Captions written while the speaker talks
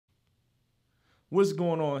What's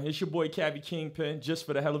going on? It's your boy Cavi Kingpin, just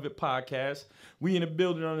for the hell of it podcast. We in the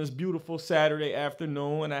building on this beautiful Saturday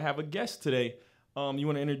afternoon, and I have a guest today. You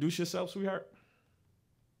want to introduce yourself, sweetheart?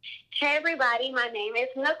 Hey everybody, my name is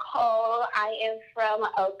Nicole. I am from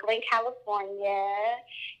Oakland, California,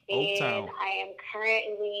 and I am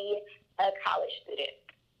currently a college student.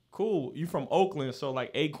 Cool. You from Oakland, so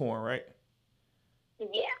like Acorn, right?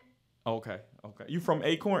 Yeah. Okay. You from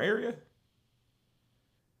Acorn area?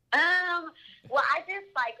 Well, I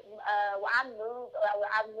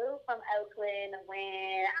moved from Oakland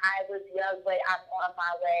when I was young, but I'm on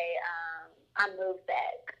my way. I moved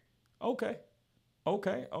back.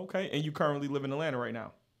 Okay. And you currently live in Atlanta right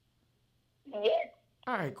now? Yes.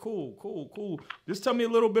 All right, cool. Just tell me a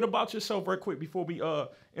little bit about yourself right quick before we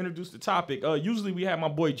introduce the topic. Usually we have my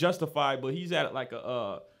boy Justified, but he's at like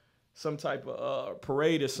some type of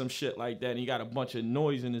parade or some shit like that, and he got a bunch of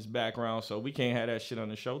noise in his background, so we can't have that shit on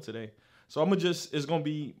the show today. So it's gonna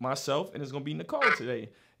be myself and it's gonna be Nicole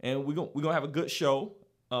today, and we're gonna have a good show.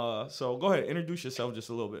 So go ahead, introduce yourself just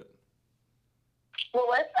a little bit. Well,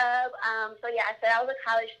 what's up? So yeah, I said I was a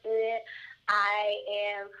college student. I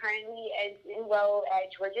am currently enrolled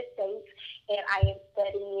at Georgia State, and I am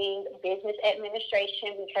studying business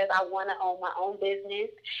administration because I want to own my own business,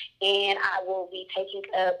 and I will be taking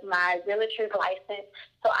up my realtor's license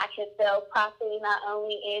so I can sell property not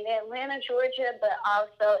only in Atlanta, Georgia, but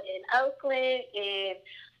also in Oakland and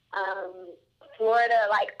Florida,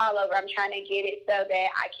 like all over. I'm trying to get it so that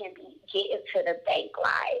I can be getting to the bank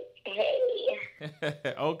like, hey.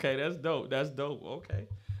 Okay, that's dope. Okay.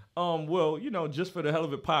 Well, just for the hell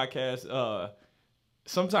of it podcast,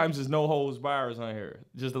 sometimes there's no holds bars on here,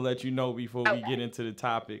 just to let you know before we get into the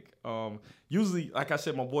topic. Usually, like I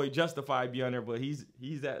said, my boy Justified be on there, but he's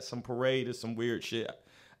at some parade or some weird shit.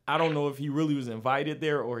 I don't know if he really was invited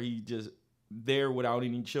there or he just there without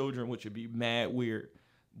any children, which would be mad weird.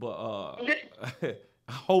 But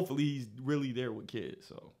hopefully he's really there with kids.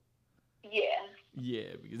 So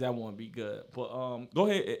yeah, because that won't be good. But go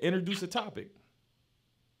ahead, introduce the topic.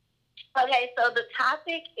 Okay, so the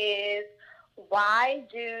topic is why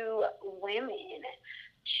do women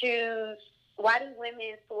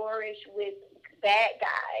flourish with bad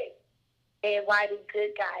guys and why do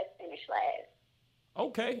good guys finish last?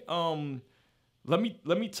 Okay, let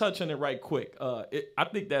me touch on it right quick. I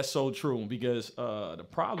think that's so true because the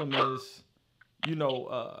problem is,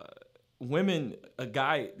 women, a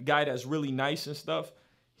guy that's really nice and stuff,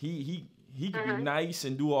 he can be nice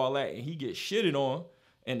and do all that and he gets shitted on.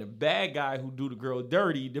 And the bad guy who do the girl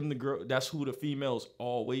dirty, that's who the female's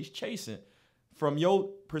always chasing. From your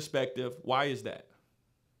perspective, why is that?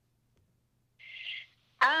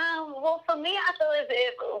 Well, for me, I feel as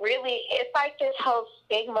if really it's like this whole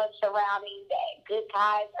stigma surrounding that good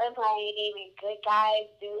guys are lame and good guys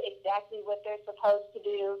do exactly what they're supposed to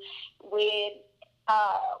do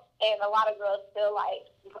and a lot of girls feel like,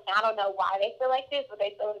 I don't know why they feel like this, but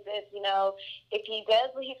they feel as if, if he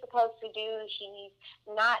does what he's supposed to do, he's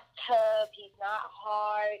not tough, he's not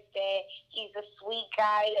hard, that he's a sweet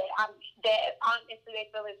guy, that honestly they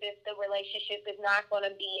feel as if the relationship is not going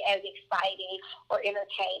to be as exciting or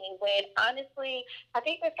entertaining, when honestly, I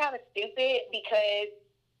think that's kind of stupid because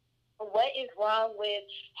what is wrong with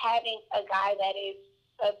having a guy that is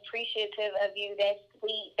appreciative of you, that's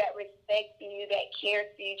sweet, that respects you, that cares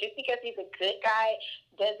for you? Just because he's a good guy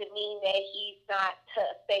doesn't mean that he's not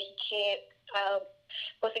tough, that he can't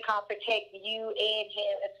protect you and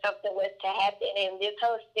him if something was to happen. And this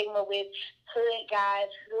whole stigma with hood guys,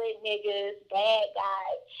 hood niggas, bad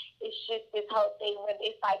guys, it's just this whole thing when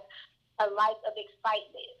it's like a life of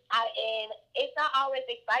excitement. And it's not always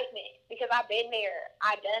excitement because I've been there,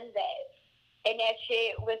 I done that, and that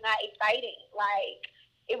shit was not exciting. Like,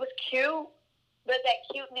 it was cute, but that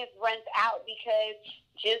cuteness runs out because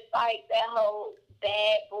just like that whole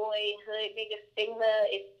bad boy hood nigga stigma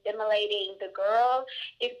is stimulating the girl,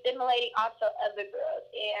 it's stimulating also other girls.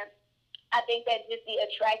 And I think that just the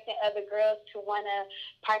attracting other girls to want to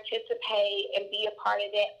participate and be a part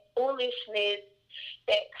of that foolishness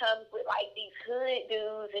that comes with like these hood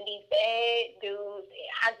dudes and these bad dudes.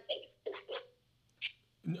 I just think it's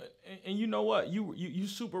stupid. And you know what? You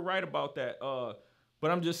super right about that. But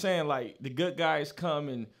I'm just saying, like, the good guys come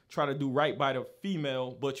and try to do right by the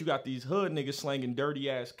female, but you got these hood niggas slanging dirty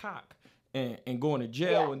ass cock and going to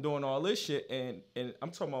jail and doing all this shit. And I'm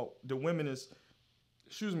talking about the women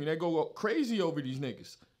they go crazy over these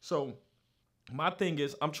niggas. So my thing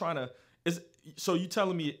is, so you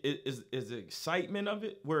telling me is the excitement of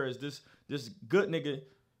it? Whereas this good nigga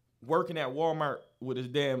working at Walmart with his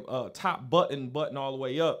damn top button all the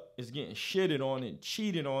way up is getting shitted on and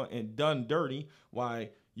cheated on and done dirty. Why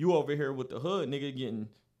You over here with the hood, nigga, getting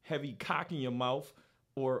heavy cock in your mouth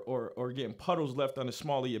or getting puddles left on the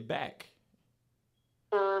small of your back.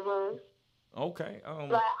 Mhm. Okay.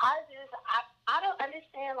 But I don't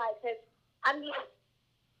understand, like, 'cause I mean,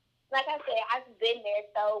 like I said, I've been there.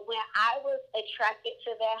 So when I was attracted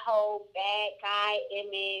to that whole bad guy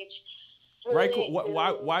image, right. Cool.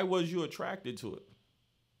 Why was you attracted to it?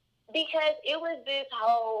 because it was this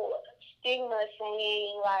whole stigma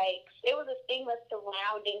saying, like, it was a stigma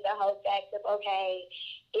surrounding the whole fact of, okay,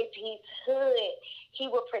 if he's hood, he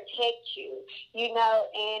will protect you, you know.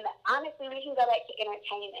 And honestly, we can go back to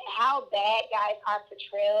entertainment. How bad guys are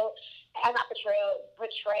portrayed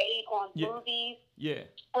on movies,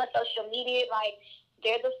 on social media, like,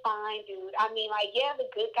 they're the fine dude. I mean, like, yeah, the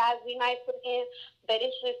good guys be nice with him, but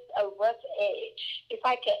it's just a rough edge. It's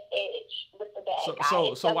like an edge with the bad guy.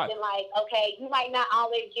 It's something like, okay, you might not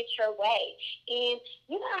always get your way. And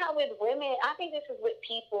you know how with women, I think this is with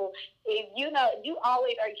people, if you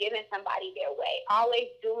always are giving somebody their way, always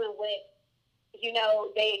doing what,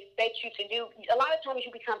 they expect you to do. A lot of times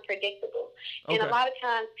you become predictable. Okay. And a lot of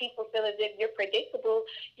times people feel as if you're predictable,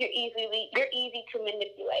 you're easy to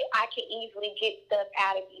manipulate. I can easily get stuff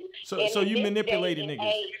out of you. So you manipulated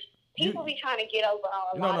niggas. People be trying to get over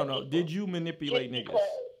on a lot of people. No. Did you manipulate niggas?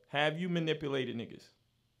 Have you manipulated niggas?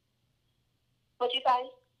 What you say?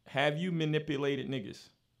 Have you manipulated niggas?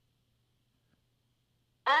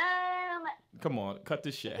 Come on, cut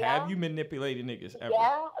this shit. Yeah. Have you manipulated niggas ever?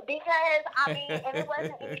 Yeah, because, I mean, and it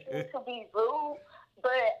wasn't anything to be rude,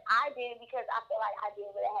 but I did because I feel like I did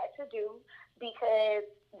what I had to do because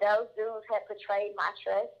those dudes had betrayed my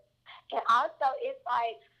trust. And also, it's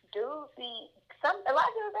like, dudes a lot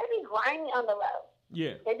of dudes, they be grinding on the low.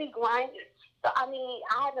 Yeah. They be grinding. So, I mean,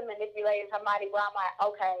 I haven't manipulated somebody where I'm like,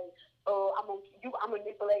 okay, I'm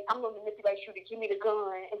gonna manipulate you to give me the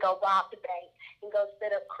gun and go rob the bank and go set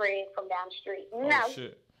up Craig from down the street. No.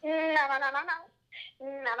 Shit.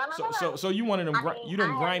 No. So you wanted them? You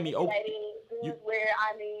didn't grind me open. Where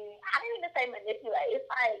I didn't even say manipulate. It's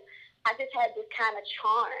like I just had this kind of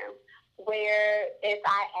charm where if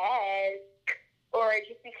I ask, or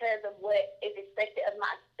just because of what is expected of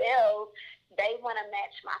myself, they want to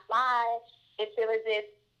match my fly and feel as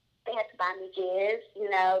if they have to buy me gifts,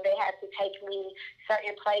 they have to take me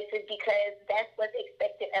certain places because that's what's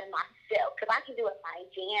expected of myself. Because I can do it my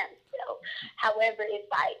damn self. However, it's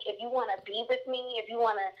like, if you want to be with me, if you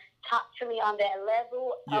want to talk to me on that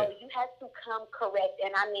level, you have to come correct.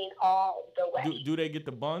 And I mean all the way. Do they get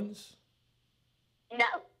the buns? No.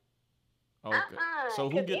 Okay. So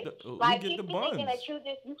who get the buns? Thinking that you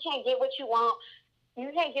can't get what you want. You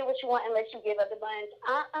can't get what you want unless you give up the buns.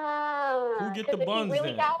 Who get the buns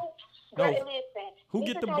then? Listen. Who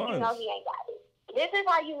get the buns? You know he ain't got it. This is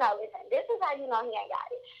how you know. Listen. This is how you know he ain't got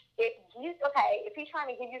it. If he's trying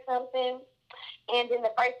to give you something, and then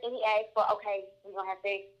the first thing he asks for, okay, we're gonna have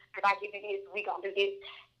sex. If I give you this, we gonna do this.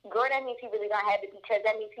 Girl, that means he really don't have it because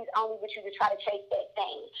that means he's only with you to try to chase that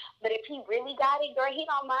thing. But if he really got it, girl, he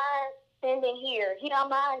don't mind spending here. He don't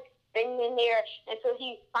mind spending in there until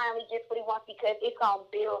he finally gets what he wants because it's going to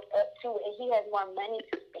build up to it. And he has more money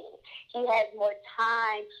to spend. He has more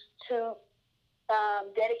time to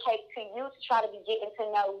dedicate to you to try to be getting to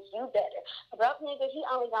know you better. A broke nigga, he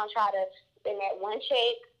only going to try to spend that one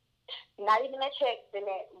check, not even that check, spend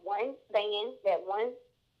that one band, that one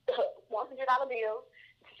 $100 bill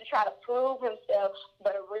to try to prove himself.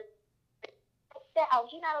 But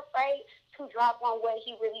he's not afraid to drop on what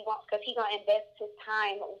he really wants because he's going to invest his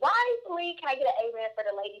time wisely. Can I get an amen for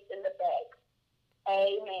the ladies in the back?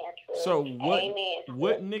 Amen. True. So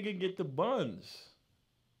what nigga get the buns?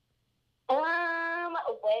 What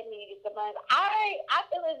nigga get the buns? I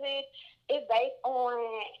feel as if it's based on,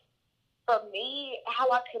 for me, how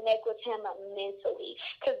I connect with him mentally.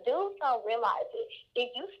 Because dudes don't realize it.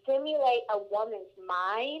 If you stimulate a woman's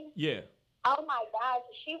mind, oh my gosh,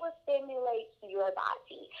 she will stimulate your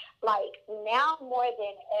body. Like, now more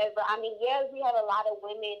than ever. I mean, yes, we have a lot of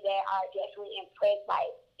women that are definitely impressed by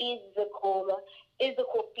physical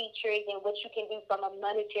features and what you can do from a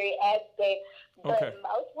monetary aspect. But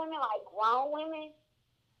most women, like grown women,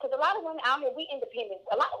 because a lot of women out here, we independent.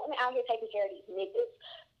 A lot of women out here taking care of these niggas.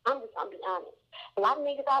 I'm just going to be honest. A lot of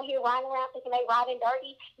niggas out here riding around thinking they riding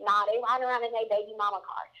dirty. Nah, they riding around in their baby mama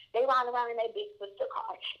car. They riding around in their big sister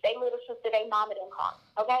car. They little sister, they mama them car.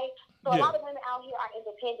 Okay? So a lot of women out here are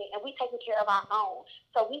independent, and we taking care of our own.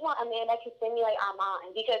 So we want a man that can stimulate our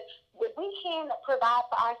mind because if we can provide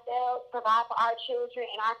for ourselves, provide for our children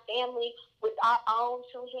and our family with our own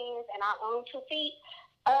two hands and our own 2 feet,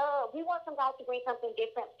 we want some guys to bring something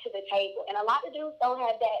different to the table. And a lot of dudes don't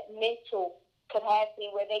have that mental capacity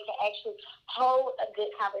where they can actually hold a good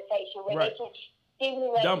conversation, where Right. they can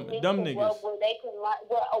stimulate Dumb mental niggas. growth, where they can learn,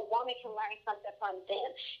 where a woman can learn something from them.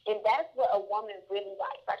 And that's what a woman really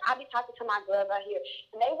likes. Like, I be talking to my girls out here,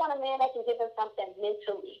 and they want a man that can give them something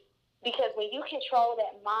mentally. Because when you control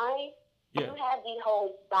that mind, Yeah. you have the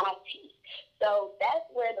whole body. So that's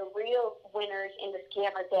where the real winners and the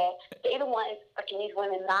scammers at. They the ones fucking these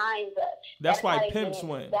women minds up. That's why how they pimps get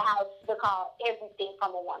win. The house to call everything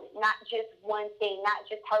from a woman, not just one thing, not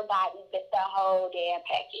just her body, but the whole damn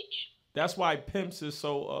package. That's why pimps is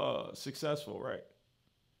so successful, right?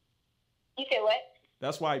 You said what?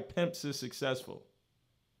 That's why pimps is successful.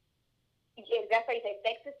 Yeah, that's why you say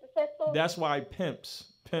sex is successful. That's why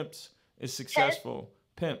pimps is successful.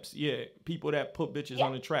 Pimps, yeah, people that put bitches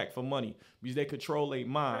on the track for money because they control their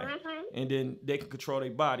mind, and then they can control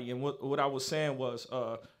their body. And what I was saying was,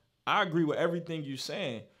 I agree with everything you're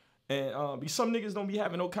saying, and because some niggas don't be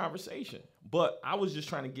having no conversation. But I was just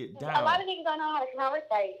trying to get down. A lot of niggas don't know how to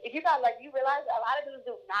conversate. If you got you realize a lot of dudes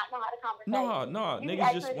do not know how to conversate. No, you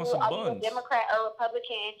niggas just want some buns. Democrat or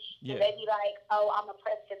Republican, and they be like, "Oh, I'm a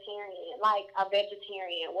Presbyterian, like a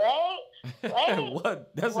vegetarian." What?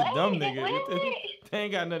 What? That's a dumb nigga. They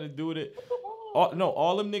ain't got nothing to do with it.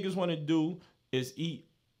 All them niggas want to do is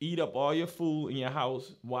eat up all your food in your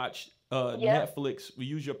house, watch Netflix,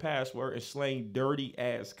 use your password, and slang dirty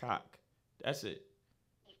ass cock. That's it.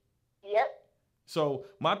 Yep. So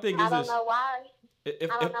my thing is I don't know why.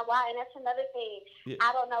 I don't know why, and that's another thing. Yeah.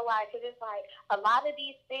 I don't know why, because it's like a lot of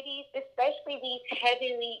these cities, especially these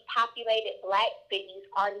heavily populated black cities,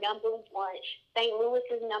 are number one. St. Louis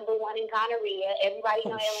is number one in gonorrhea. Everybody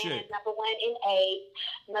knows Atlanta is number one in AIDS.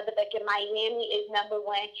 Motherfucking Miami is number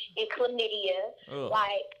one in chlamydia. Ugh.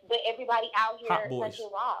 But everybody out here Hot is boys.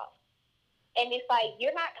 touching raw. And it's like,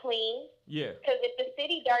 you're not clean. Yeah. Because if the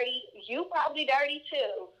city dirty, you probably dirty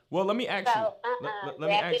too. Well, let me ask you. Let me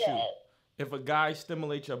wrap ask it you. up. If a guy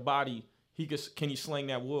stimulates your body, can he sling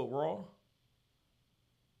that wood raw?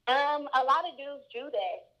 A lot of dudes do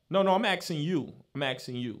that. No, I'm asking you.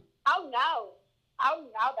 Oh no,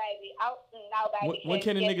 baby. When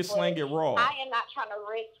can a nigga slang it raw? I am not trying to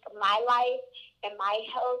risk my life and my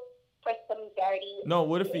health for some dirty. No,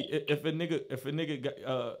 what if a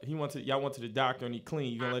nigga y'all went to the doctor and he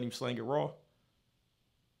clean, you gonna let him slang it raw?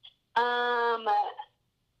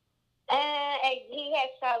 He has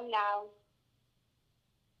some now.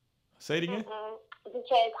 Say it again.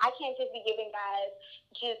 Because I can't just be giving guys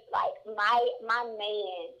just like my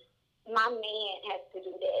man has to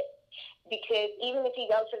do that. Because even if he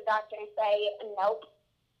goes to the doctor and say nope,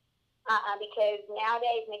 because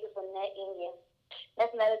nowadays niggas will nut in you.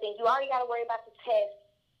 That's another thing. You already got to worry about the test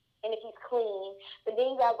and if he's clean, but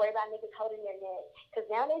then you got to worry about niggas holding their nut. Because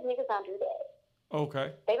nowadays niggas don't do that.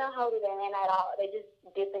 Okay. They don't hold it in at all. They just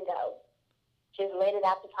dip and go. Just let it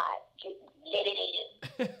out the pot. Just let it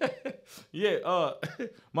in. Yeah,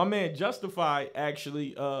 my man Justify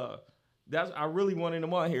actually, I really wanted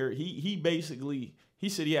him on here. He basically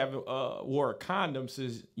said he haven't wore a condom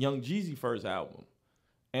since Young Jeezy first album.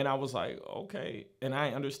 And I was like, okay. And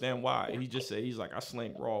I understand why. He just said, he's like, I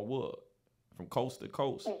sling raw wood from coast to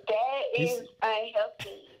coast. That is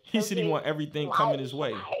unhealthy. He said he want everything coming his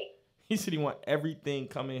way. He said he want everything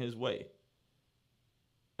coming his way.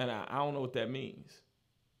 And I don't know what that means.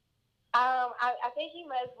 I think he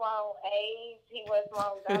must want AIDS. He must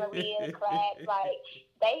want gonorrhea, clap. Like,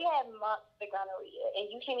 they have mumps for gonorrhea,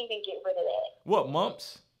 and you can't even get rid of that. What,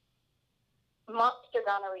 mumps? Mumps for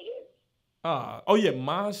gonorrhea. Oh yeah,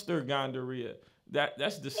 monster gonorrhea.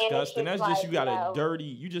 That's disgusting. That's just you got a dirty.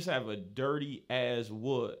 You just have a dirty ass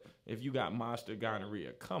wood if you got monster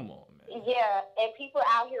gonorrhea. Come on, man. Yeah, and people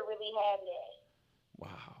out here really have that.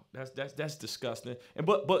 Wow, that's disgusting. And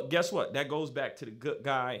but guess what? That goes back to the good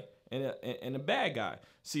guy and the bad guy.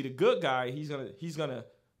 See, the good guy, he's gonna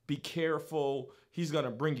be careful. He's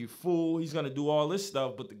gonna bring you food. He's gonna do all this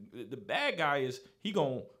stuff. But the bad guy is he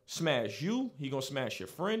gonna smash you. He gonna smash your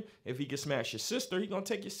friend. If he can smash your sister, he gonna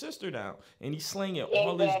take your sister down. And he's slinging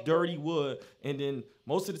all this dirty wood. And then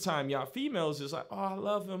most of the time, y'all females is like, oh, I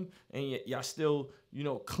love him, and y'all still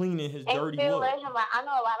cleaning his dirty wood. Let him, I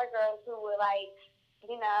know a lot of girls who would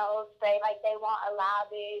say like they won't allow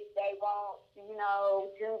this, they won't,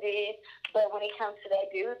 do this. But when it comes to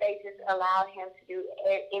that dude, they just allow him to do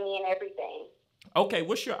any and everything. Okay,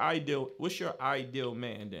 what's your ideal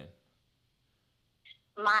man then?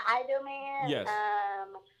 My ideal man? Yes.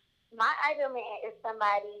 My ideal man is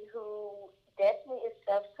somebody who definitely is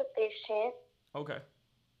self-sufficient. Okay.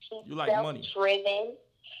 He's you like money. Self-driven.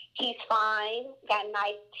 He's fine, got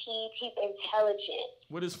nice teeth, he's intelligent.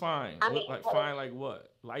 What is fine? Fine like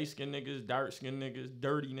what? Light-skinned niggas, dark-skinned niggas,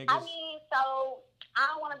 dirty niggas? I mean, so I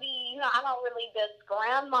don't want to be, I don't really just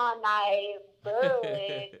grandma night, but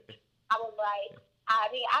I was like,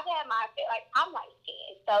 I've had my, like, I'm light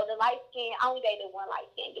skinned. So the light skin, I only dated one light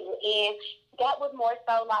skinned dude. And that was more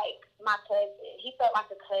so like my cousin. He felt like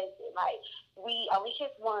a cousin. Like, we only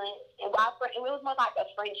kissed once, and it was more like a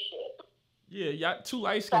friendship. Yeah, y'all, two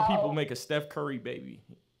light skinned people make a Steph Curry baby.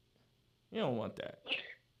 You don't want that.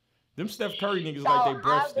 Them Steph Curry niggas like they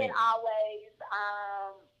breath stink. I've been always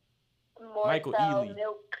more Michael so Ealy.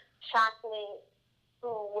 milk chocolate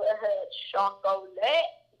chocolate,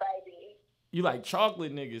 baby. You like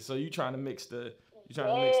chocolate niggas, so you trying to mix the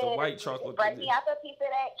white chocolate. Break me out a piece of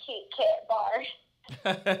that Kit Kat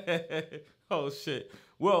bar. Oh shit.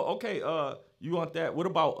 Well, okay. You want that? What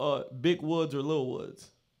about Big Woods or Little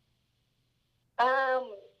Woods?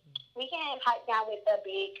 We can pipe down with the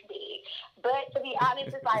big. But to be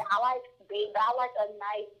honest, it's like I like big, but I like a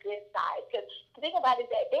nice, good size. Because the thing about it is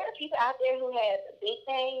that there are people out there who have big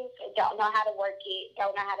things and don't know how to work it,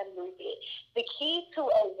 don't know how to move it. The key to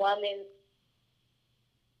a woman's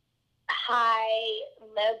high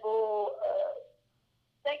level of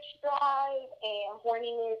sex drive and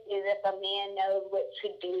horniness is if a man knows what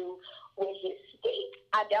to do with his stick.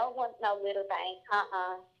 I don't want no little thing,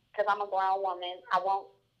 because I'm a grown woman. I want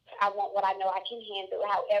what I know I can handle.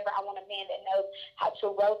 However, I want a man that knows how to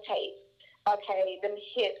rotate, them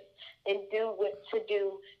hips, and do what to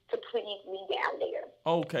do to please me down there.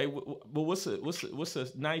 Okay, but what's a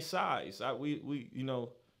nice size? A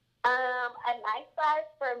nice size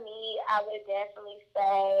for me, I would definitely say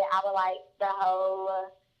I would like the whole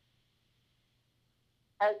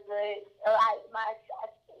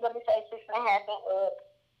let me say 6.5 and up.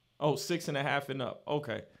 Oh, 6.5 and up.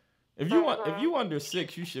 Okay. If you under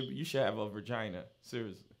 6, you should have a vagina.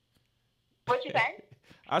 Seriously. What you say?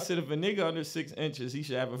 I said if a nigga under 6 inches, he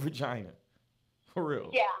should have a vagina. For real.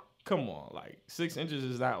 Yeah. Come on, like 6 inches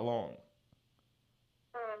is that long.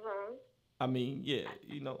 Mhm. I mean, yeah,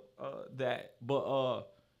 that, but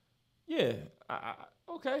yeah,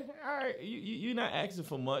 okay, all right. You're not asking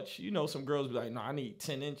for much. Some girls be like, no, I need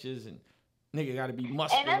 10 inches and nigga got to be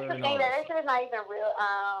muscular. And that's the thing that is not even real.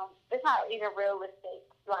 It's not even realistic.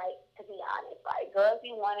 Like, to be honest, like girls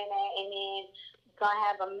be wanting that, and then gonna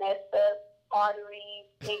have a messed up arteries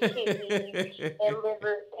and kidneys and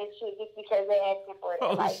livers and shit just because they're asking for it.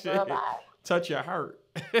 Oh, like, shit. girl, bye. Touch your heart.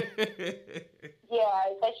 Yeah,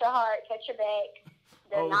 touch your heart, touch your back.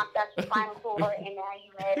 Then knocked out your spinal cord, and now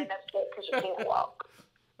you mad and upset because you can't walk.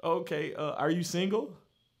 Okay, are you single?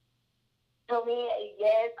 For me,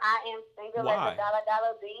 yes, I am single. Why? As a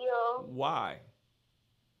dollar bill. Why?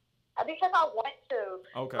 Because I want to.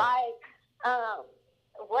 Okay. Like,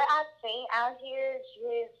 what I've seen out here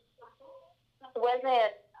just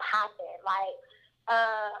wasn't popping. Like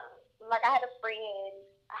I had a friend,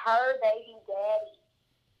 her baby daddy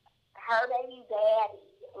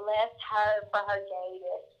left her for her gay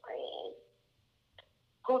best friend,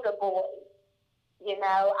 who's a boy.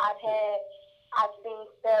 I've seen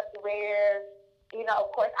stuff where,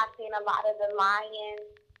 of course, I've seen a lot of the lying,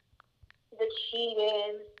 the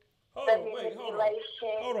cheating, the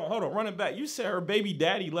manipulation. Hold on. Run it back. You said her baby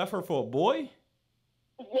daddy left her for a boy?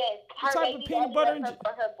 Yes. Her baby daddy left her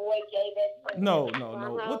for her boy gay best friend. No.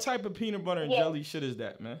 What type of peanut butter and jelly shit is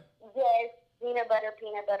that, man? Yes. Peanut butter.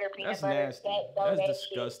 That's butter. nasty. That's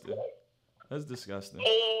disgusting. That's disgusting.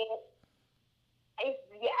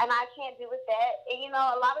 And I can't do with that. And,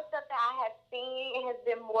 a lot of stuff that I have seen has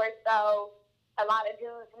been more so a lot of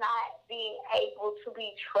dudes not being able to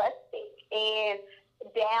be trusted and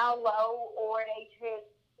down low, or they just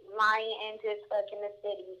lying and just fucking the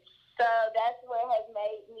city. So that's what has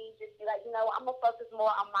made me just be like, I'm going to focus more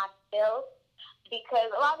on myself, because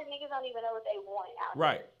a lot of niggas don't even know what they want out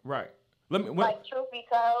there. Right. Like, truth be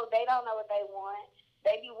told, they don't know what they want.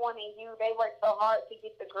 They be wanting you. They work so hard to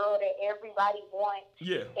get the girl that everybody wants.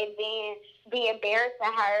 Yeah. And then be embarrassing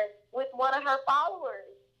her with one of her followers.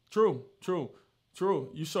 True.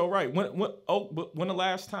 You're so right. When the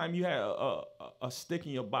last time you had a stick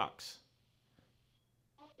in your box?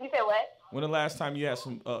 You said what? When the last time you had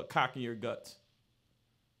some cock in your guts?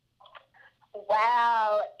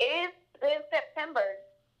 Wow. It's been September.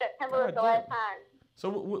 September was the last time. So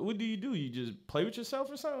what do? You just play with yourself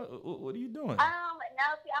or something? What are you doing?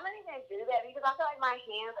 No, see, I'm not even do that because I feel like my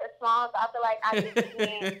hands are small, so I feel like I just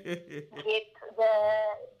can't get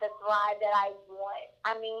the thrive that I want.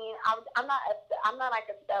 I mean, I'm not like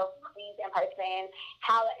a self-pleasing person.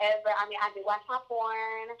 However, I do watch my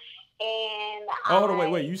porn, and hold on,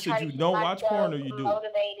 wait. You said you don't watch porn, or you do?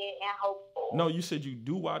 Motivated and hopeful. No, you said you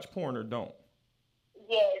do watch porn or don't.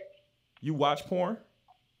 Yes. You watch porn?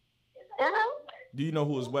 Uh-huh. Do you know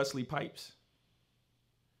who is Wesley Pipes?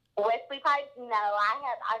 Wesley Pipes? No,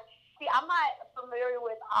 I see. I'm not familiar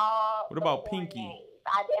with all. What the about porn Pinky? names.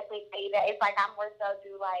 I definitely say that it's like I'm more so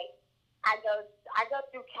do like I go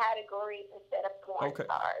through categories instead of porn Okay.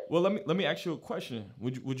 stars. Well, let me ask you a question.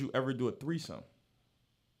 Would you ever do a threesome?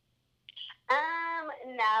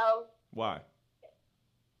 No, Why?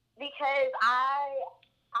 because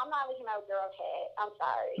I'm not looking at a girl's head. I'm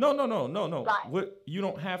sorry. No. Like, What you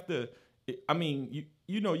don't have to. I mean,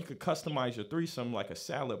 you know you could customize your threesome like a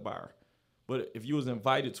salad bar. But if you was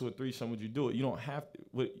invited to a threesome, would you do it? You don't have to.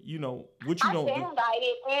 What you know? What you I've don't been do?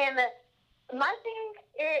 invited, and my thing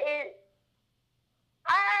is,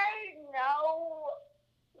 I know,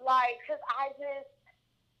 like, cause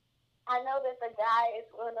I know that the guy is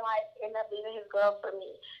going to like end up leaving his girl for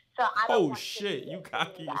me. So I don't Oh want shit! to You do that to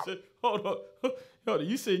cocky. You anybody. said, hold on, hold on.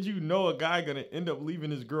 You said you know a guy gonna end up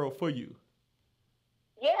leaving his girl for you.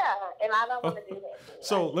 Yeah, and I don't want to do that to anybody.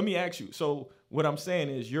 So let me ask you. So what I'm saying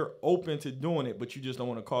is you're open to doing it, but you just don't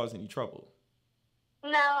want to cause any trouble.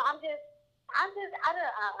 No, I don't,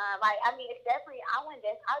 like, I mean, it's definitely, I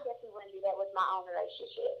definitely wouldn't do that with my own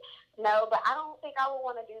relationship. No, but I don't think I would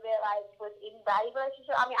want to do that, like, with anybody's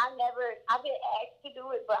relationship. I mean, I've been asked to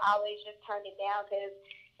do it, but I always just turned it down because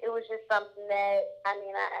it was just something that, I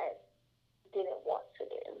mean, I didn't want to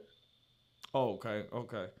do. Oh,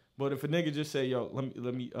 okay. But if a nigga just say, yo,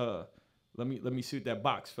 let me see what that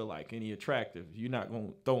box feel like, and he attractive, you're not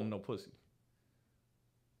gonna throw him no pussy.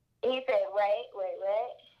 He said, wait.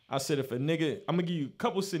 I said if a nigga, I'm gonna give you a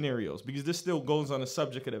couple scenarios because this still goes on the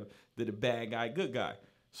subject of the bad guy, good guy.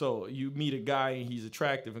 So you meet a guy and he's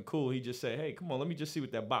attractive and cool. He just say, hey, come on, let me just see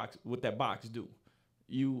what that box do.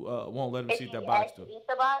 You won't let him see what that box do. Eat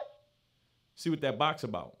the box? See what that box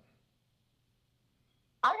about.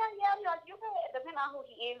 Okay, yeah, you can, depending on who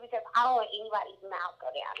he is, because I don't want anybody's mouth go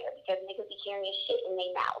down there because niggas be carrying shit in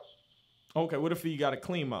their mouth. Okay, what if he got a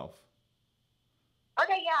clean mouth?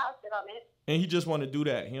 Okay, yeah, I'll sit on it. And he just want to do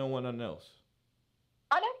that. He don't want nothing else.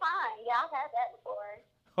 Oh, that's fine. Yeah, I've had that before.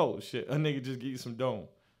 Oh shit, a nigga just give you some dome.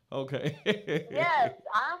 Okay. Yes,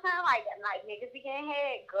 like niggas be getting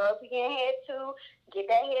head, girls be getting head too. Get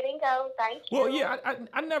that head and go. Thank you. Well, yeah,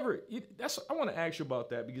 I never. I want to ask you about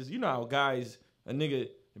that because you know how guys, a nigga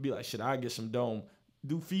be like, should I get some dome?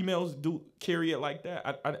 Do females carry it like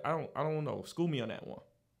that? I don't know. School me on that one.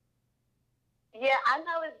 Yeah, I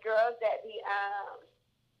know it's girls that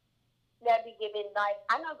be giving, like,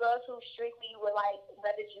 I know girls who strictly would like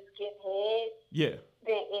rather just give head Yeah.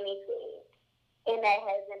 than anything, and that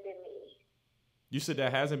hasn't been me. You said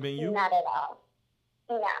that hasn't been you? Not at all.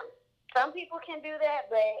 No. Some people can do that,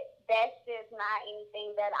 but that's just not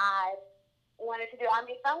anything that I wanted to do. I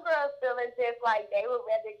mean, some girls feel as if like they would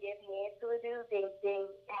rather give head to a dude than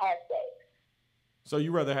have sex. So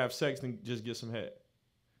you rather have sex than just get some head?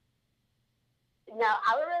 No,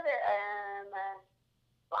 I would rather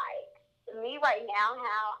like me right now,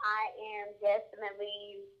 how I am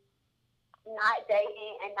definitely not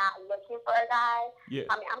dating and not looking for a guy. Yeah.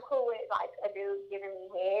 I mean, I'm cool with like a dude giving me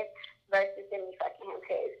head versus me fucking him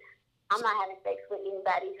because I'm not having sex with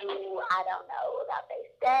anybody who I don't know about their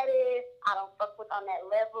status. I don't fuck with on that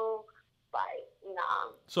level. Like,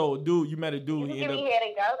 nah. So, dude, you met a dude. You can give me head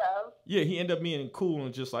and go though. Yeah, he ended up being cool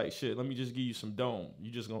and just like, shit, let me just give you some dome.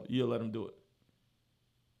 You'll let him do it.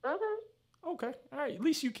 Okay. All right. At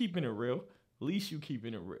least you keeping it real.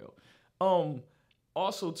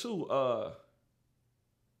 Also too,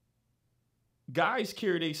 guys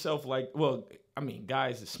carry themselves like, well, I mean,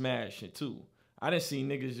 guys are smashing too. I didn't see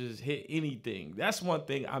niggas just hit anything. That's one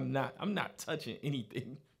thing I'm not touching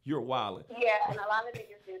anything. You're wildin'. Yeah, and a lot of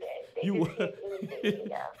niggas do that. They just hit anything,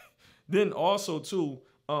 yeah. Then also too,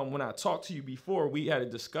 when I talked to you before, we had a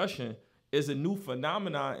discussion. Is a new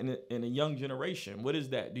phenomenon in a young generation. What is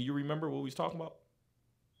that? Do you remember what we was talking about?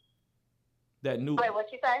 That new. Wait, what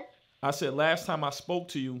you say? I said last time I spoke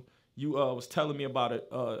to you, you was telling me about it.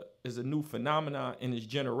 Is a new phenomenon in this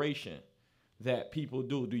generation that people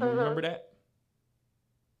do. Do you remember that?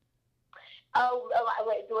 Oh,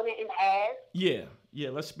 wait, doing it in ads? Yeah.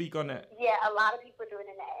 Let's speak on that. Yeah, a lot of people doing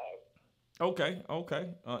it in ads. Okay.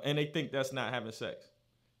 And they think that's not having sex.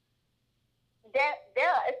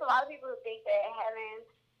 It's a lot of people who think that having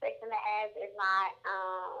sex in the ass is not,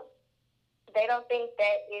 they don't think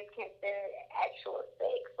that is considered actual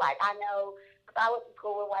sex. Like, I know, because I went to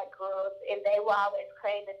school with white girls, and they will always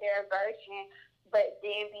claim that they're a virgin, but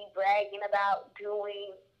then be bragging about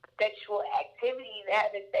doing sexual activities,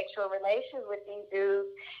 having sexual relations with these dudes.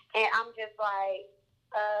 And I'm just like,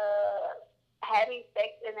 having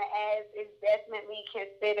sex in the ass is definitely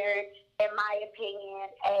considered, in my opinion,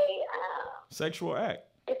 a sexual act.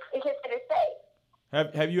 It's considered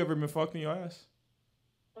sex. Have you ever been fucked in your ass?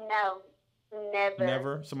 No, never.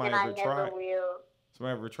 Never. Somebody And I ever never tried? will.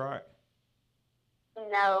 Somebody ever tried?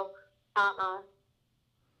 No.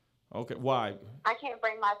 Okay. Why? I can't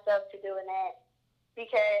bring myself to doing that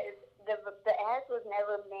because the ass was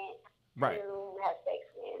never meant Right. to have sex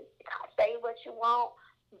in. Say what you want,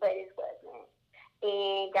 but it wasn't.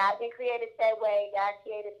 And God didn't create it that way. God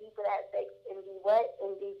created people that have sex in the what?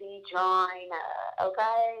 In the vagina.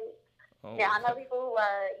 Okay? Oh, Now, I know people who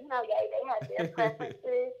are, yeah, they have their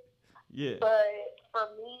preferences. yeah. But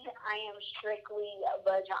for me, I am strictly a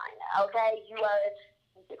vagina. Okay? You are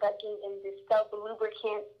fucking in this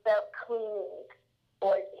self-lubricant, self-cleaning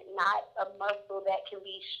organ, not a muscle that can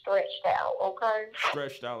be stretched out. Okay?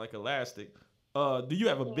 Stretched out like elastic. Do you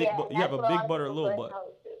have a big butt? You that's have a what big lot butt or a of little people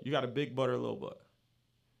butt? put You got a big butt or a little butt?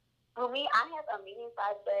 For me, I have a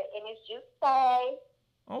medium-sized butt, and it's juicy.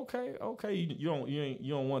 Okay. You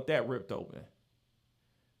don't want that ripped open.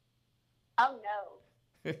 Oh no.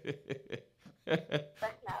 But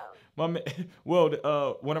no. My man,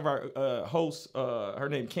 well, one of our hosts, her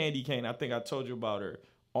name Candy Cane. I think I told you about her.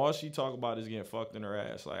 All she talk about is getting fucked in her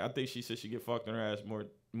ass. Like I think she said she get fucked in her ass more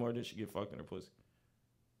than she get fucked in her pussy.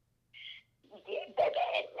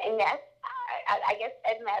 And that's, I guess,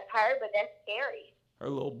 and that's her, but that's scary. Her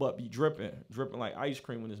little butt be dripping like ice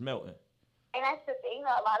cream when it's melting. And that's the thing, though.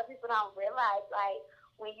 A lot of people don't realize, like,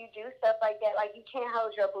 when you do stuff like that, like, you can't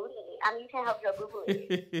hold your booty. I mean, you can't hold your boo-boo.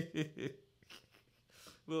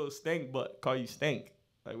 Little stank butt. Call you stank.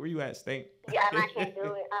 Like, where you at, stank? Yeah, and I can't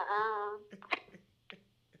do it.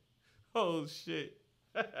 Oh, shit.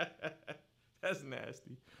 That's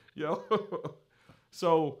nasty. Yo.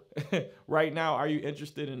 So, right now, are you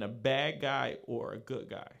interested in a bad guy or a good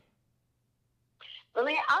guy? I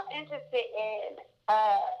mean, I'm interested in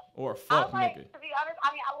or a fuck nigga. To be honest,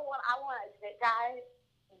 I mean, I want a good guy,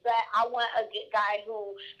 but I want a good guy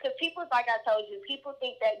who, because people, like I told you, people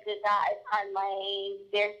think that good guys are lame,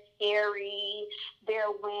 they're scary, they're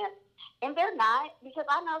wimps, and they're not, because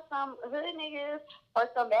I know some hood niggas or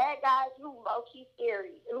some bad guys who low-key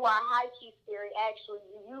scary, who are high-key scary, actually.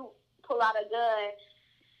 You pull out a gun,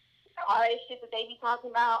 all that shit that they be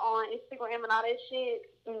talking about on Instagram and all that shit,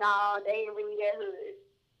 no, they ain't really that hood.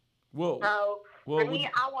 So, for me,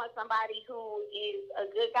 I want somebody who is a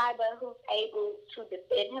good guy, but who's able to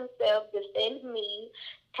defend himself, defend me,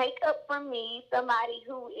 take up for me, somebody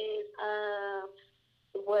who is,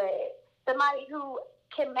 somebody who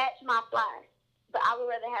can match my fly. But I would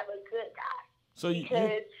rather have a good guy.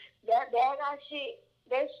 Because that bad guy shit,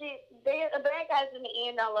 the bad guys in the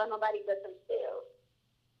end don't love nobody but themselves.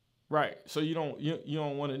 Right. So you don't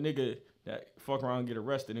want a nigga that fuck around, get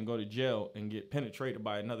arrested, and go to jail and get penetrated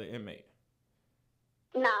by another inmate.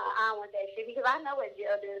 Nah, I don't want that shit because I know what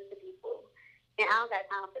jail does to people, and I don't got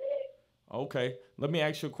time for that. Okay. Let me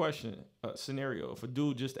ask you a question. Scenario: if a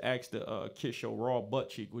dude just asked to kiss your raw butt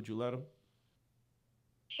cheek, would you let him?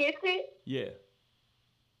 Kiss it? Yeah.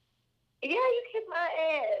 Yeah, you kiss my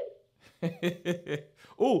ass.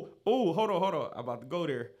 Ooh, hold on. I'm about to go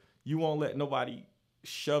there. You won't let nobody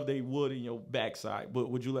shove they wood in your backside, but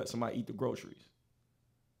would you let somebody eat the groceries?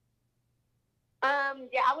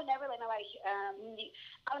 Yeah, I would never let nobody.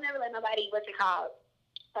 What's it called?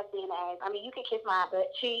 Suck me in the ass. I mean, you can kiss my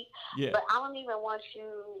butt cheek, but I don't even want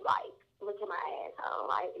you like look at my asshole.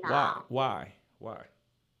 Like, nah. Why?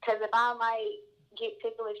 Because if I might get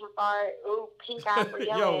ticklish and fart, pink eye for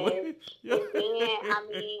your ass. And then, I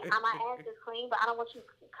mean, my ass is clean, but I don't want you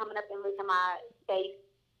coming up and licking my face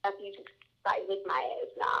after you like lick my ass.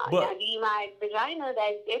 Nah. Now, do you my vagina?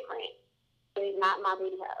 That's different. But it's not my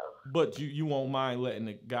booty hole. But you won't mind letting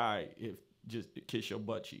a guy just kiss your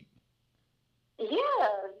butt cheek?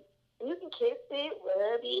 Yeah. You can kiss it,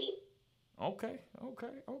 rub it. Okay.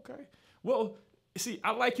 Well, see,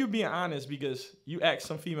 I like you being honest because you ask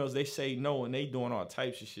some females, they say no, and they doing all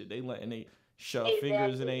types of shit. They shove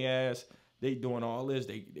fingers in their ass. They doing all this.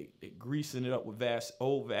 They greasing it up with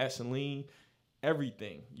old Vaseline,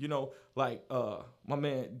 everything. You know, like my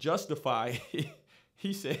man Justify,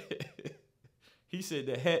 he said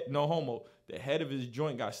the head, no homo, the head of his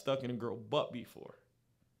joint got stuck in a girl butt before.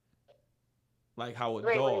 Like how a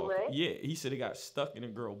dog. What? Yeah, he said it got stuck in a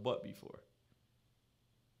girl butt before.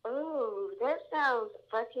 Ooh, that sounds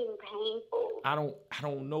fucking painful. I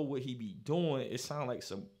don't know what he be doing. It sounds like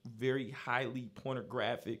some very highly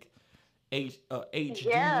pornographic HD.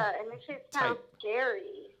 Yeah, and it shit sounds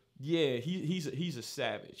scary. Yeah, he's a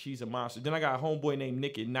savage. He's a monster. Then I got a homeboy named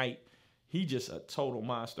Nick at Night. He just a total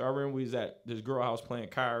monster. I remember we was at this girl house playing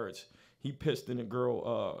cards. He pissed in a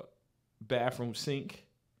girl bathroom sink.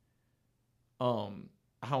 I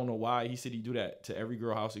don't know why. He said he do that to every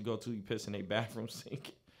girl house he go to. He piss in a bathroom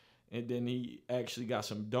sink. and then he actually got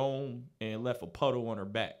some dome and left a puddle on her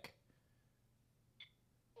back.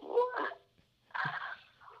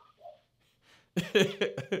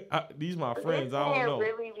 These my friends. This I don't man know.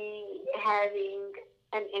 really be having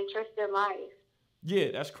an interest in life.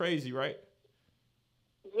 Yeah, that's crazy, right?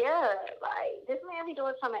 Yeah, like this man be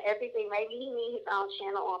doing some of everything. Maybe he need his own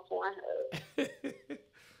channel on Pornhub.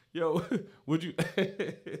 Yo, would you?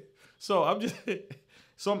 So I'm just,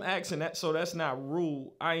 so I'm asking that. So that's not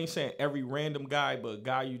rule. I ain't saying every random guy, but a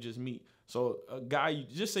guy you just meet. So a guy, you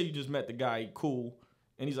just say you just met the guy, cool,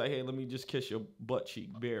 and he's like, hey, let me just kiss your butt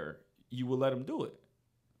cheek bare. You will let him do it.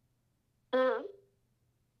 Mm-hmm.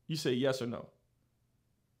 You say yes or no?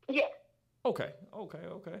 Yeah. Okay.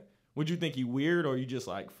 Would you think he weird, or you just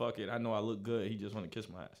like, fuck it, I know I look good, he just want to kiss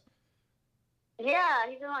my ass? Yeah,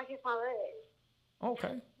 he just want to kiss my legs.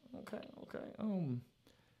 Okay.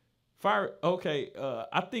 Fire. Okay.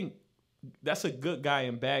 I think that's a good guy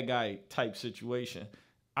and bad guy type situation.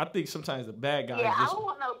 I think sometimes the bad guy. Yeah, just I don't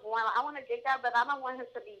want no boring. I want a good guy, but I don't want him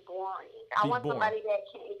to be boring. I want boring. somebody that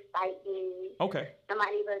can excite me. Okay.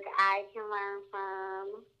 Somebody that I can learn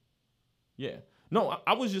from. Yeah. No,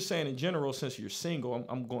 I was just saying in general, since you're single,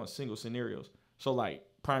 I'm going single scenarios. So like,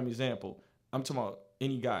 prime example, I'm talking about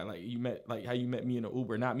any guy, like you met, like how you met me in an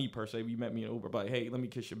Uber, not me per se, but you met me in an Uber, but like, hey, let me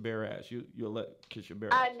kiss your bare ass. You'll let kiss your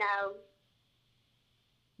bare ass. No.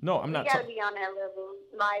 No, I'm not. You gotta be on that level.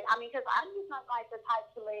 Like, I mean, because I'm just not like the type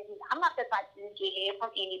to let, I'm not the type to get head from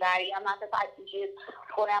anybody. I'm not the type to just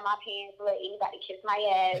pull down my pants and let anybody kiss my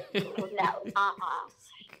ass. No,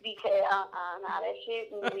 Because, no, that shit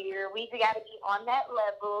weird. We gotta be on that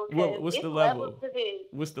level. What's the level? To this.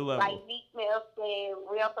 What's the level? Like Meek Mill said,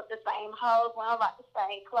 we don't put the same hoes, we don't like the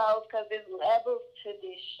same clothes, because there's levels to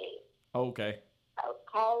this shit. Okay.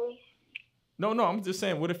 Okay? No, I'm just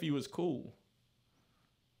saying, what if he was cool?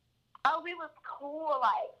 Oh, we was cool.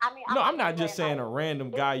 Like, I mean, no, I'm not just saying a random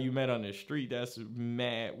guy you met on the street. That's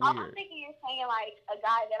mad weird. I'm thinking you're saying like a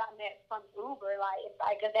guy that I met from Uber. Like, it's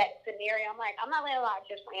like that scenario. I'm like, I'm not letting like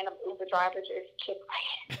just random Uber driver just kick my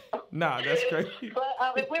ass. Nah, that's crazy. But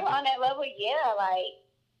if we were on that level, yeah, like,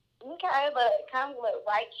 okay, but kind of look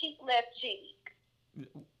right cheek, left cheek.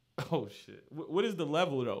 Oh shit! What is the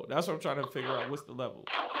level though? That's what I'm trying to figure out. What's the level?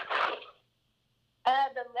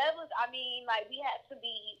 The levels. I mean, like we have to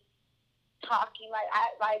be talking,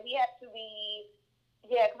 we have to be,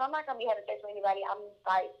 because I'm not gonna be having sex with anybody. I'm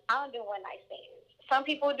like, I don't do one night stands. Some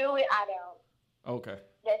people do it, I don't. Okay.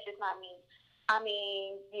 That's just not me. I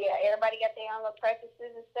mean, yeah, everybody got their own little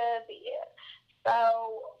preferences and stuff, but yeah. So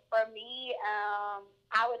for me,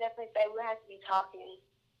 I would definitely say we'll have to be talking.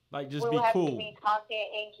 Like, just we'll be cool. We'll have to be talking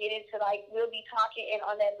and get into we'll be talking and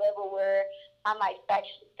on that level where I'm like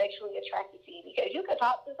sexually attracted to you, because you could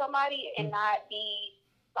talk to somebody and not be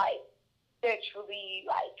like sexually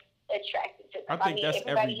attracted to them. I think that's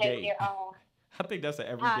every has day. their own. I think that's an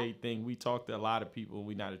everyday thing. We talk to a lot of people and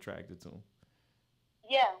we're not attracted to them.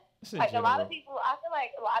 Yeah. Like general. a lot of people, I feel like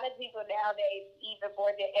a lot of people nowadays, even before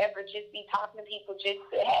they ever just be talking to people just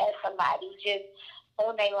to have somebody just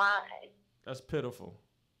on their line. That's pitiful.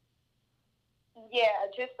 Yeah,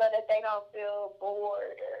 just so that they don't feel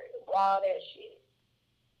bored or all that shit.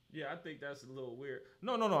 Yeah, I think that's a little weird.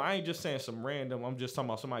 No. I ain't just saying some random. I'm just talking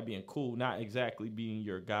about somebody being cool, not exactly being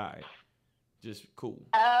your guy. Just cool.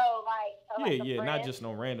 Oh, yeah, not just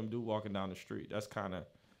no random dude walking down the street. That's kind of,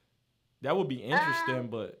 that would be interesting,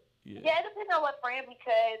 but yeah. Yeah, it depends on what friend,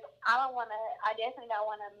 because I definitely don't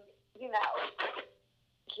want to,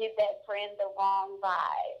 give that friend the wrong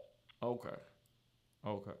vibe. Okay.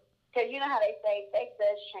 Because you know how they say sex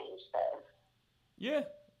does change stuff. Yeah,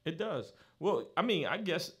 it does. Well, I mean, I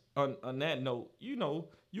guess on that note,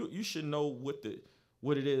 you should know what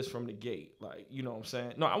it is from the gate. Like, you know what I'm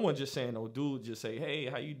saying? No, I wasn't just saying no dude just say, hey,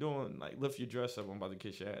 how you doing? Like, lift your dress up, I'm about to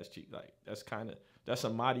kiss your ass cheek. Like, that's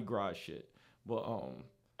some Mardi Gras shit. But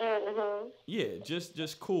yeah,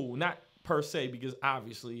 just cool. Not per se, because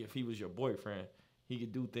obviously if he was your boyfriend, he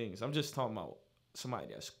could do things. I'm just talking about somebody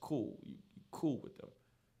that's cool. You cool with them.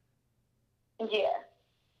 Yeah.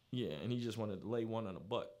 Yeah, and he just wanted to lay one on the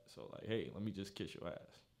butt. So like, hey, let me just kiss your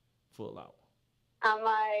ass. Full out. I'm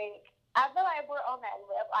like, I feel like we're on that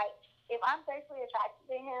level. Like, if I'm sexually attracted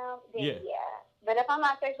to him, then yeah. But if I'm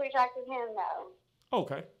not sexually attracted to him, no.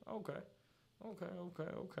 Okay.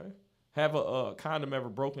 Have a condom ever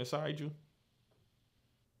broke inside you?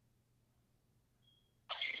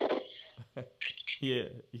 Yeah.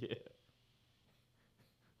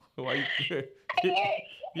 Why you?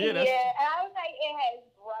 Yeah, and I would say it has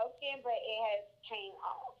broken, but it has came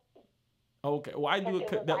off. Okay, well, I do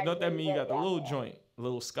it. Don't that mean you got the little joint,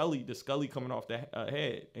 the scully coming off the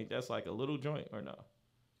head? Ain't that's like a little joint or no?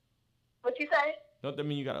 What you say? Don't that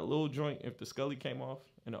mean you got a little joint if the scully came off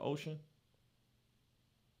in the ocean?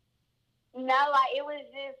 No, like it was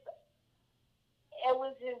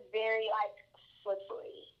just very like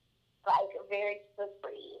slippery, like very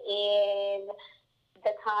slippery, and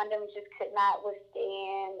the condom just could not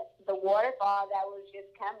withstand the waterfall that was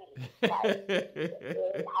just coming. Like,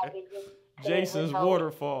 Jason's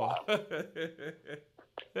waterfall. But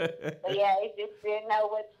yeah, it just didn't know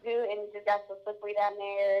what to do, and it just got so slippery down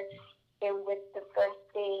there. And with the first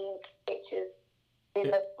thing, it just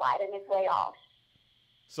ended up sliding its way off.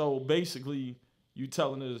 So basically, you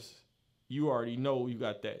telling us you already know you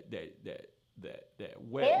got that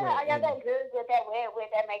wet. Yeah, I got that good, that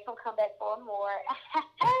wet that makes them come back for more.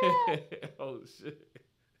 Oh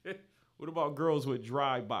shit! What about girls with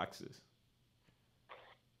dry boxes?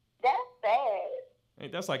 That's sad.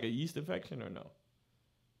 Ain't that's like a yeast infection or no?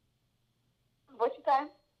 What you say?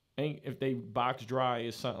 Ain't if they box dry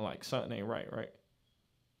is something like something ain't right?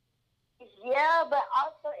 Yeah, but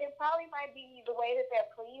also it probably might be the way that they're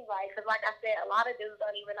pleased, like, because like I said, a lot of dudes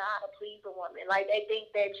don't even know how to please a woman. Like, they think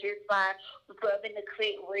that just by rubbing the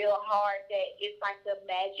clit real hard that it's like the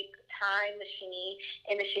magic time machine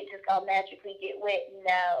and the shit just gonna magically get wet.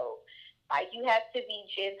 No. Like, you have to be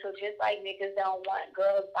gentle, just like niggas don't want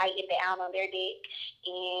girls biting down on their dick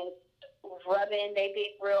and rubbing their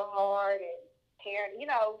dick real hard and tearing,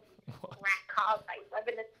 rat calls, like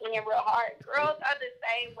rubbing the skin real hard. Girls are the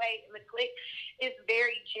same way, and the click is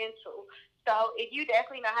very gentle. So if you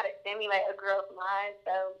definitely know how to stimulate a girl's mind,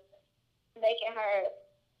 so making her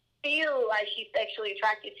feel like she's sexually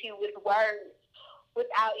attracted to you with words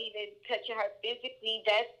without even touching her physically,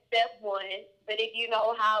 that's step one. But if you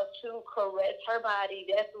know how to caress her body,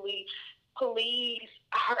 definitely please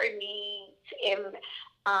her needs and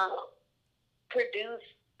produce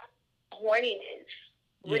horniness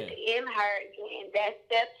within her, and that's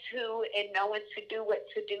step two, and knowing to do what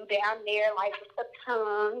to do down there, like with the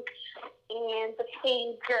tongue and the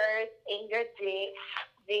fingers and your dick.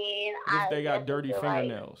 Then what if they got dirty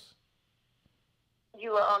fingernails? Like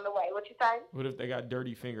you are on the way. What you say? What if they got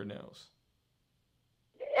dirty fingernails?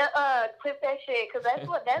 Clip that shit, because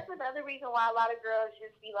that's another reason why a lot of girls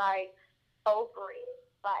just be like over it,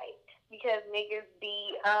 like. Because niggas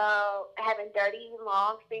be having dirty,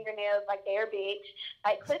 long fingernails like they're a bitch.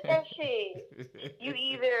 Like, clip that shit. You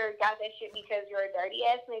either got that shit because you're a dirty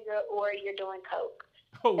ass nigga or you're doing coke.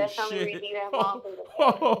 Oh, that's shit. The only reason you have long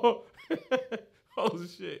fingernails. Oh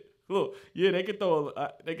shit! Look, yeah, they could throw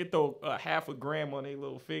a half a gram on their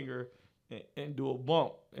little finger and do a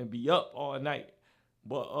bump and be up all night.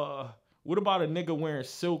 But what about a nigga wearing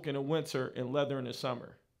silk in the winter and leather in the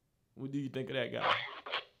summer? What do you think of that guy?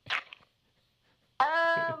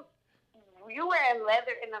 You wearing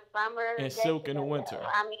leather in the summer and silk in the winter.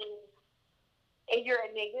 I mean, if you're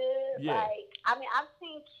a nigga, like, I mean, I've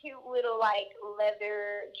seen cute little like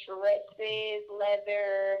leather dresses,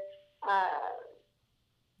 leather.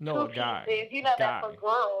 No, a guy. That's for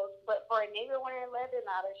girls, but for a nigga wearing leather,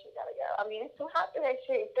 nah, that shit gotta go. I mean, it's too hot for that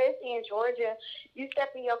shit. Especially in Georgia, you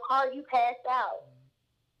step in your car, you pass out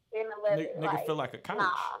in the leather. Nigga feel like a couch.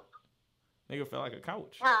 Nah. Nigga feel like a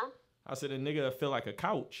couch. Huh? I said a nigga feel like a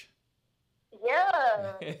couch.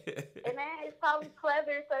 Yeah. And then it's probably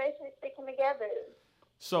clever, so they should sticking together.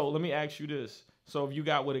 So let me ask you this. So if you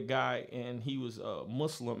got with a guy and he was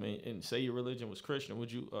Muslim and say your religion was Christian,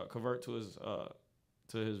 would you convert to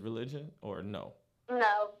his religion or no?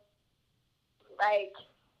 No. Like,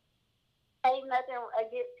 ain't nothing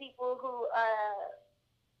against people who are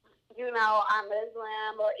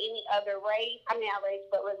Muslim or any other race. I mean, not race,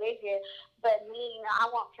 but religion. But me, I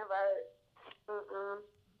won't convert.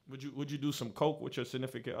 Would you do some coke with your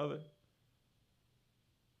significant other?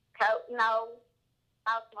 Coke? No.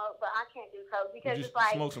 I'll smoke, but I can't do coke because it's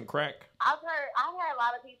like smoke some crack. I've heard a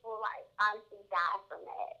lot of people like honestly die from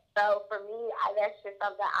that. So for me, that's just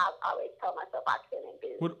something I've always told myself I couldn't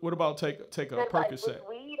do. What about take a Percocet? Like with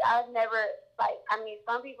weed, I've never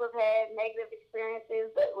some people have had negative experiences,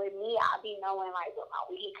 but with me, I be knowing like where my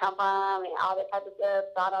weed come from and all that type of stuff.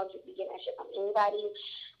 So I don't just be getting that shit from anybody.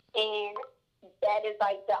 And that is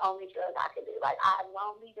like the only drug I can do. Like I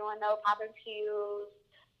won't be doing no popping pills.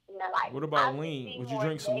 Like, what about lean? Would you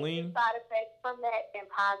drink some lean? Side effects from that than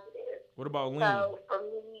positive. What about lean? So for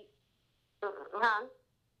me,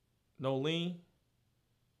 no lean.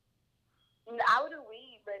 I would do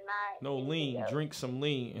weed, but not. No lean. Else. Drink some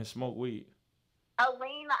lean and smoke weed. Oh,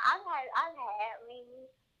 lean. I've had lean.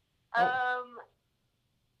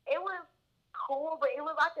 It was cool, but it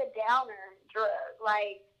was like a downer drug.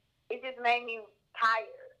 Like it just made me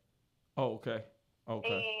tired. Oh, okay.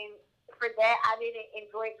 And for that, I didn't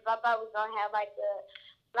enjoy it because I thought it was gonna have like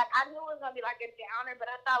Like, I knew it was going to be, like, a downer, but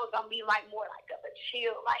I thought it was going to be, like, more like a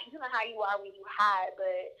chill. Like, you know how you are when you high,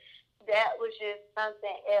 but that was just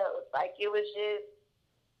something else. Like, it was just,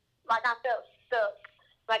 like, I felt stuck.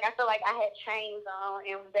 Like, I felt like I had chains on,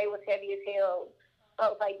 and they was heavy as hell. So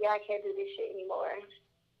I was like, yeah, I can't do this shit anymore.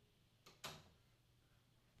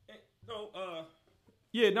 So,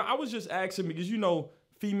 yeah, no, I was just asking because, you know,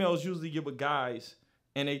 females usually get with guys,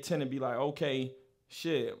 and they tend to be like, okay,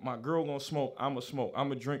 shit, my girl gonna smoke, I'ma smoke,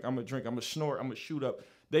 I'ma drink, I'ma snort, I'ma shoot up.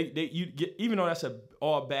 You get, even though that's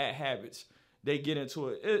all bad habits, they get into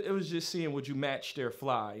it. It was just seeing would you match their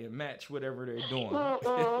fly and match whatever they're doing.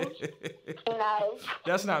 No.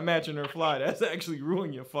 That's not matching their fly. That's actually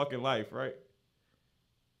ruining your fucking life, right?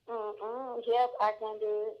 Yep, I can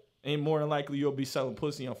do it. And more than likely, you'll be selling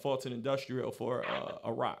pussy on Fulton Industrial for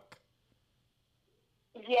a rock.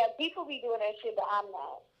 Yeah, people be doing that shit, but I'm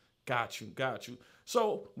not. Got you.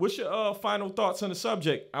 So, what's your final thoughts on the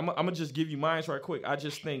subject? I'm gonna just give you mine right quick. I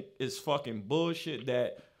just think it's fucking bullshit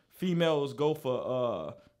that females go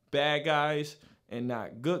for bad guys and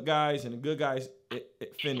not good guys, and the good guys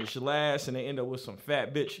it finish last, and they end up with some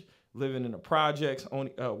fat bitch living in the projects,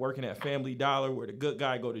 only working at Family Dollar, where the good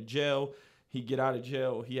guy go to jail. He get out of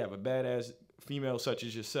jail. He have a badass female such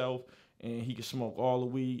as yourself, and he can smoke all the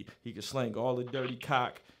weed. He can slang all the dirty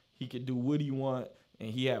cock. He can do what he want. And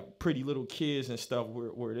he have pretty little kids and stuff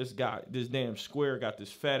where this damn square got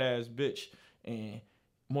this fat ass bitch, and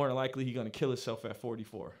more than likely he gonna kill himself at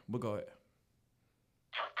 44. But go ahead.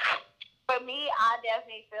 For me, I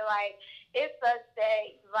definitely feel like it's such that,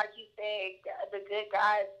 like you said, the good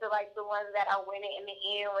guys feel like the ones that are winning in the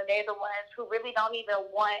end, when they're the ones who really don't even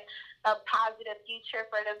want a positive future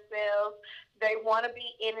for themselves. They want to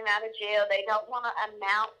be in and out of jail. They don't want to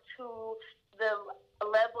amount to the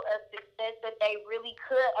level of success that they really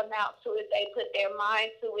could amount to if they put their mind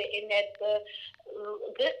to it, and that the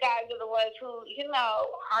good guys are the ones who, you know,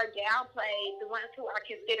 are downplayed, the ones who are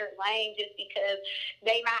considered lame just because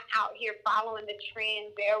they not out here following the trends.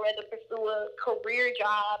 They'll rather pursue a career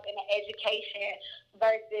job and an education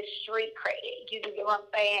versus street credit. You get what I'm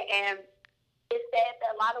saying? And it's sad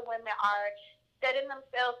that a lot of women are setting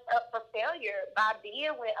themselves up for failure by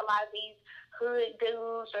being with a lot of these hood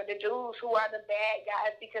dudes or the dudes who are the bad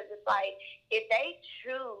guys, because it's like, if they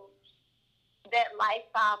choose that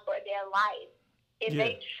lifestyle for their life, if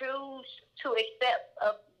they choose to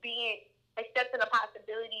accepting the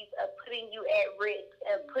possibilities of putting you at risk,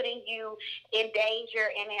 of putting you in danger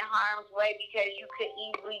and in harm's way because you could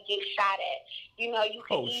easily get shot at. You know, you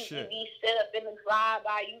could easily be set up in a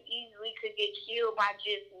drive-by. You easily could get killed by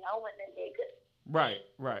just knowing the nigga. Right.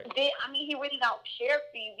 Then, I mean, he really don't care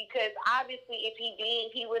for you, because obviously if he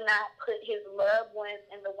did, he would not put his loved ones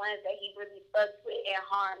and the ones that he really fucks with in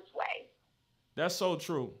harm's way. That's so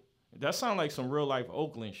true. That sounds like some real life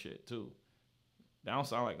Oakland shit too. That don't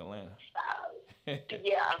sound like Atlanta.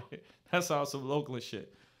 Yeah. That sounds some Oakland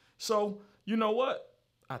shit. So, you know what?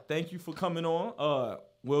 I thank you for coming on.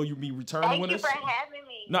 Will you be returning with us? Thank you for having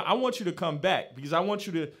me. No, I want you to come back because I want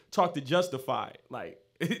you to talk to Justified. Like,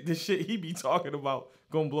 the shit he be talking about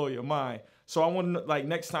gonna blow your mind. So I want to, like,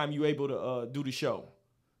 next time you able to do the show,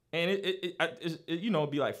 and it you know,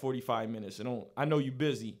 it'd be like 45 minutes. I know you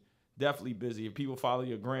busy, definitely busy. If people follow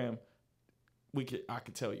your gram, I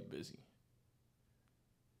could tell you busy.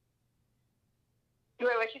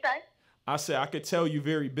 Wait, what you say? I said I could tell you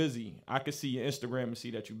very busy. I could see your Instagram and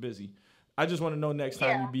see that you're busy. I just want to know next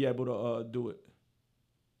time you be able to do it.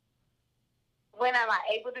 When am I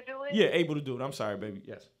able to do it? Yeah, able to do it. I'm sorry, baby.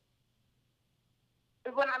 Yes.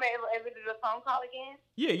 When I'm able to do the phone call again?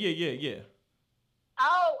 Yeah.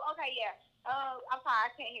 Oh, okay, yeah. I'm sorry, I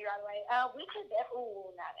can't hear all the way. We could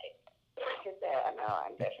definitely, not that. I know,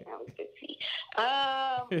 I'm definitely busy.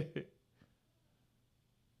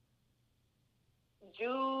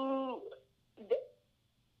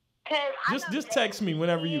 Just text me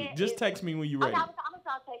whenever you. Just text me when you're ready. I'm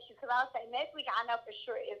gonna text you, because I was saying next week I know for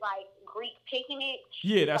sure is like Greek picnic.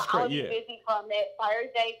 Yeah, that's correct. I'll be busy from that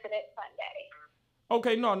Thursday to that Sunday.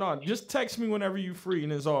 Okay, no. Just text me whenever you're free,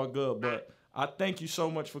 and it's all good. But I thank you so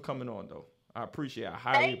much for coming on, though. I appreciate it. I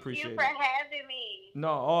highly appreciate it. Thank you for having me. No,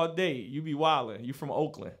 all day. You be wildin'. You from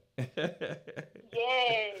Oakland.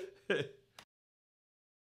 Yes.